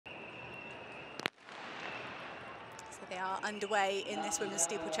They are underway in this women's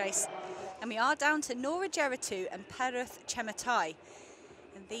steeplechase. And we are down to Nora Geritu and Perith Chematai.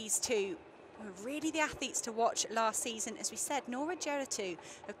 And these two were really the athletes to watch last season. As we said, Nora Geritu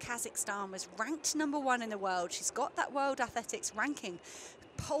of Kazakhstan was ranked #1 in the world. She's got that World Athletics ranking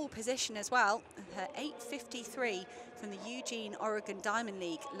pole position as well. Her 8:53 from the Eugene, Oregon Diamond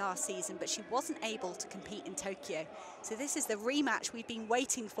League last season, but she wasn't able to compete in Tokyo. So this is the rematch we've been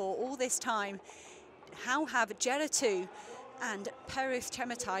waiting for all this time. How have Geritu and Perith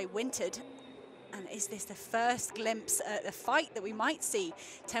Chematai wintered? And is this the first glimpse at the fight that we might see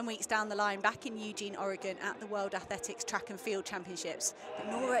 10 weeks down the line back in Eugene, Oregon at the World Athletics Track and Field Championships? But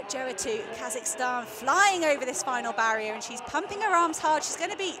Nora Geritu, Kazakhstan, flying over this final barrier, and she's pumping her arms hard. She's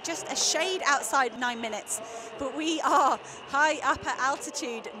going to be just a shade outside 9 minutes, but we are high up at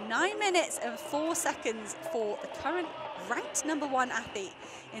altitude. 9 minutes and 4 seconds for the current ranked #1 athlete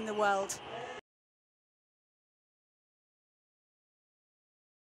in the world.